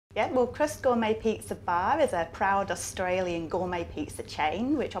Yeah, well, Crust Gourmet Pizza Bar is a proud Australian gourmet pizza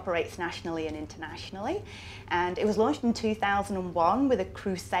chain which operates nationally and internationally. And it was launched in 2001 with a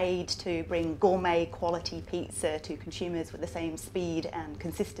crusade to bring gourmet quality pizza to consumers with the same speed and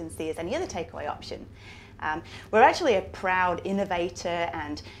consistency as any other takeaway option. We're actually a proud innovator,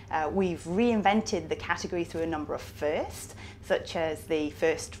 and we've reinvented the category through a number of firsts, such as the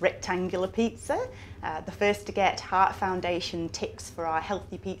first rectangular pizza, the first to get Heart Foundation ticks for our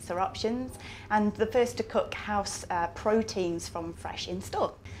healthy pizza options, and the first to cook house proteins from fresh in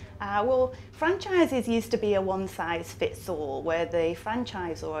store. Well, franchises used to be a one-size-fits-all, where the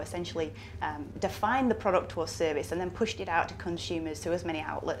franchisor essentially defined the product or service and then pushed it out to consumers through as many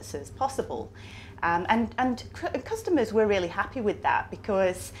outlets as possible. And customers were really happy with that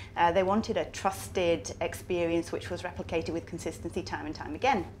because they wanted a trusted experience which was replicated with consistency time and time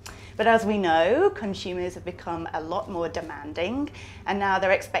again. But as we know, consumers have become a lot more demanding, and now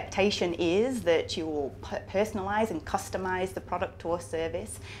their expectation is that you will personalise and customise the product or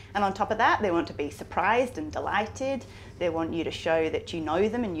service. And on top of that, they want to be surprised and delighted. They want you to show that you know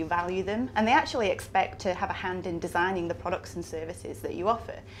them and you value them, and they actually expect to have a hand in designing the products and services that you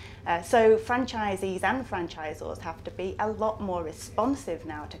offer. So franchisees and franchisors have to be a lot more responsive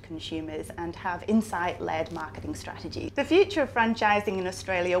now to consumers and have insight-led marketing strategies. The future of franchising in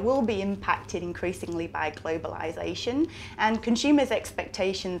Australia will be impacted increasingly by globalisation, and consumers'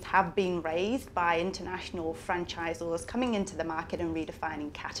 expectations have been raised by international franchisors coming into the market and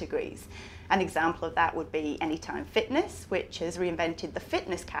redefining categories. An example of that would be Anytime Fitness, which has reinvented the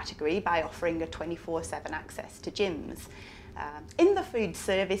fitness category by offering a 24/7 access to gyms. In the food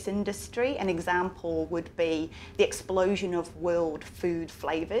service industry, an example would be the explosion of world food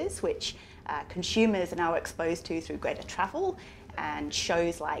flavours, which consumers are now exposed to through greater travel and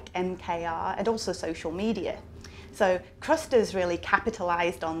shows like MKR and also social media. So Crust has really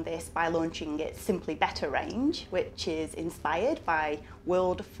capitalised on this by launching its Simply Better range, which is inspired by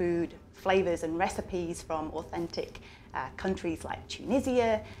world food flavours and recipes from authentic countries like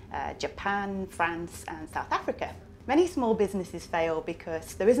Tunisia, Japan, France and South Africa. Many small businesses fail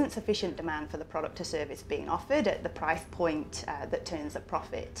because there isn't sufficient demand for the product or service being offered at the price point that turns a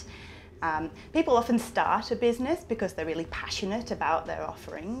profit. People often start a business because they're really passionate about their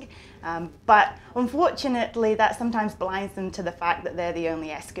offering, but unfortunately that sometimes blinds them to the fact that they're the only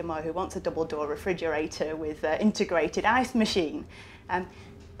Eskimo who wants a double-door refrigerator with an integrated ice machine.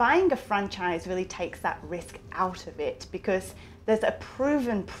 Buying a franchise really takes that risk out of it because there's a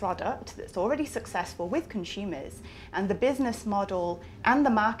proven product that's already successful with consumers, and the business model and the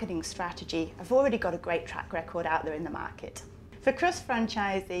marketing strategy have already got a great track record out there in the market. For Crust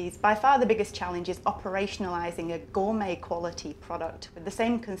franchisees, by far the biggest challenge is operationalising a gourmet quality product with the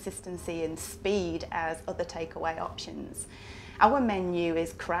same consistency and speed as other takeaway options. Our menu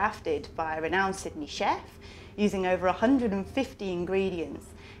is crafted by a renowned Sydney chef using over 150 ingredients,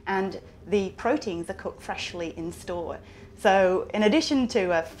 and the proteins are cooked freshly in store. So in addition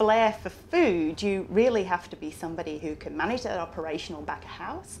to a flair for food, you really have to be somebody who can manage that operational back of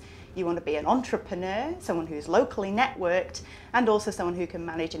house. You want to be an entrepreneur, someone who's locally networked, and also someone who can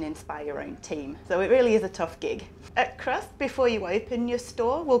manage and inspire your own team. So it really is a tough gig. At Crust, before you open your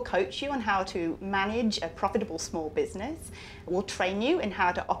store, we'll coach you on how to manage a profitable small business. We'll train you in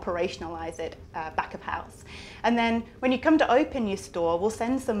how to operationalize it back of house. And then when you come to open your store, we'll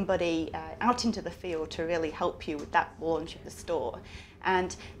send somebody out into the field to really help you with that launch of the store.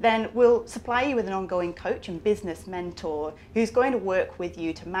 And then we'll supply you with an ongoing coach and business mentor who's going to work with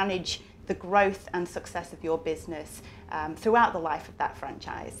you to manage the growth and success of your business throughout the life of that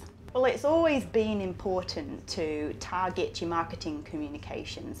franchise. Well, it's always been important to target your marketing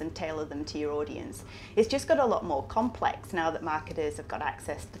communications and tailor them to your audience. It's just got a lot more complex now that marketers have got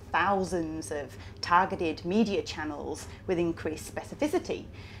access to thousands of targeted media channels with increased specificity.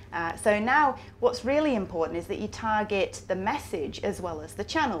 So now what's really important is that you target the message as well as the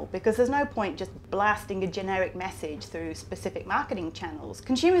channel, because there's no point just blasting a generic message through specific marketing channels.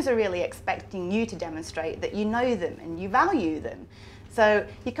 Consumers are really expecting you to demonstrate that you know them and you value them. So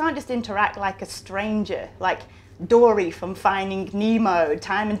you can't just interact like a stranger, like Dory from Finding Nemo,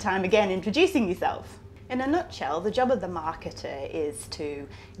 time and time again introducing yourself. In a nutshell, the job of the marketer is to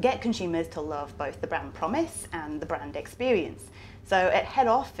get consumers to love both the brand promise and the brand experience. So at head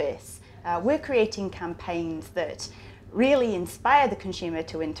office, we're creating campaigns that really inspire the consumer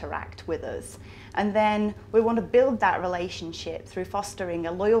to interact with us. And then we want to build that relationship through fostering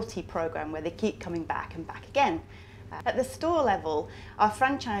a loyalty program where they keep coming back and back again. At the store level, our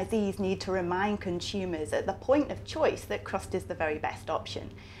franchisees need to remind consumers at the point of choice that Crust is the very best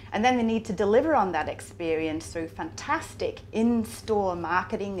option. And then they need to deliver on that experience through fantastic in-store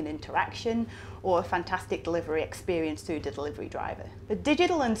marketing and interaction, or a fantastic delivery experience through the delivery driver. The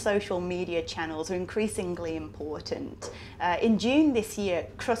digital and social media channels are increasingly important. In June this year,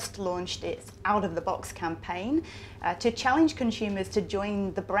 Crust launched its Out of the Box campaign to challenge consumers to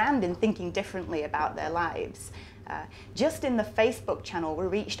join the brand in thinking differently about their lives. Just in the Facebook channel, we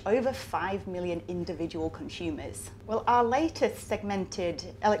reached over 5 million individual consumers. Well, our latest segmented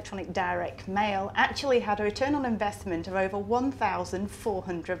electronic direct mail actually had a return on investment of over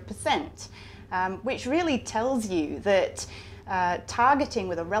 1,400%, which really tells you that targeting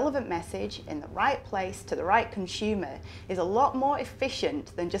with a relevant message in the right place to the right consumer is a lot more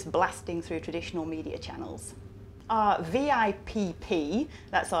efficient than just blasting through traditional media channels. Our VIPP,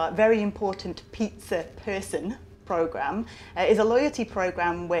 that's our very important pizza person program, is a loyalty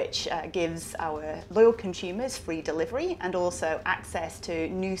program which gives our loyal consumers free delivery and also access to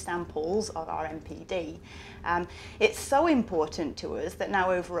new samples of our MPD. It's so important to us that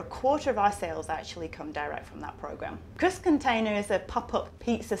now over a quarter of our sales actually come direct from that program. Crust Container is a pop-up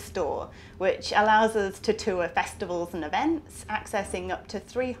pizza store which allows us to tour festivals and events, accessing up to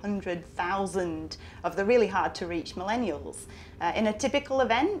 300,000 of the really hard to reach millennials. In a typical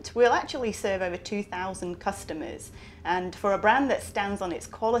event, we'll actually serve over 2,000 customers, and for a brand that stands on its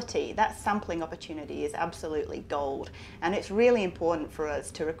quality, that sampling opportunity is absolutely gold, and it's really important for us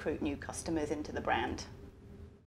to recruit new customers into the brand.